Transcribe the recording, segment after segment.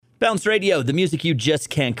Bounce Radio, the music you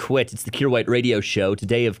just can't quit. It's the Kier White Radio Show.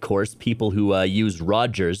 Today, of course, people who use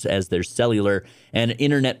Rogers as their cellular and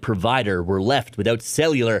internet provider were left without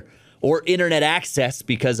cellular or internet access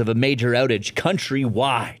because of a major outage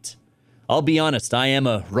countrywide. I'll be honest, I am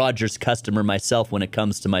a Rogers customer myself when it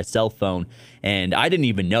comes to my cell phone, and I didn't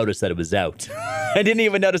even notice that it was out. I didn't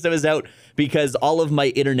even notice it was out because all of my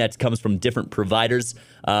internet comes from different providers,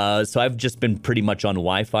 so I've just been pretty much on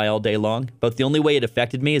Wi-Fi all day long. But the only way it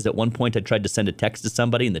affected me is at one point I tried to send a text to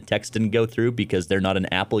somebody, and the text didn't go through because they're not an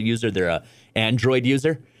Apple user, they're an Android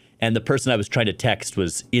user. And the person I was trying to text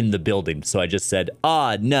was in the building. So I just said,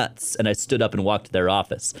 nuts. And I stood up and walked to their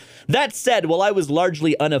office. That said, while I was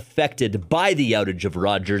largely unaffected by the outage of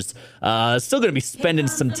Rogers, still going to be spending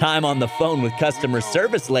some time on the phone with customer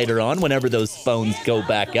service later on whenever those phones go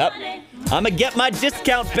back up. I'm going to get my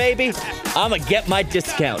discount, baby. I'm going to get my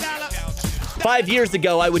discount. 5 years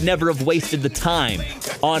ago, I would never have wasted the time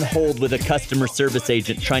on hold with a customer service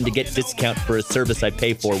agent trying to get discount for a service I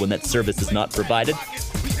pay for when that service is not provided.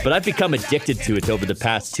 But I've become addicted to it over the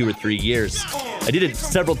past 2 or 3 years. I did it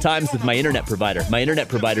several times with my internet provider. My internet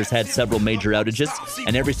provider's had several major outages,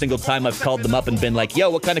 and every single time I've called them up and been like, yo,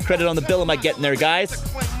 what kind of credit on the bill am I getting there, guys?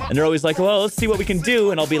 And they're always like, well, let's see what we can do.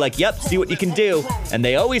 And I'll be like, yep, see what you can do. And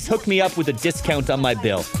they always hook me up with a discount on my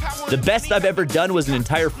bill. The best I've ever done was an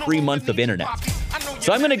entire free month of internet.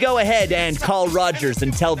 So I'm going to go ahead and call Rogers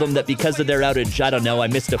and tell them that because of their outage, I don't know, I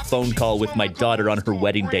missed a phone call with my daughter on her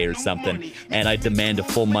wedding day or something, and I demand a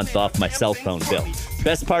full month off my cell phone bill.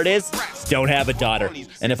 Best part is, don't have a daughter.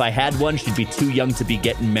 And if I had one, she'd be too young to be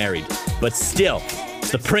getting married. But still,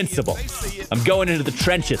 it's the principle. I'm going into the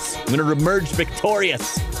trenches. I'm going to emerge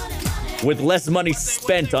victorious with less money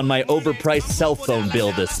spent on my overpriced cell phone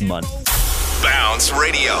bill this month. Bounce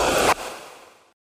Radio.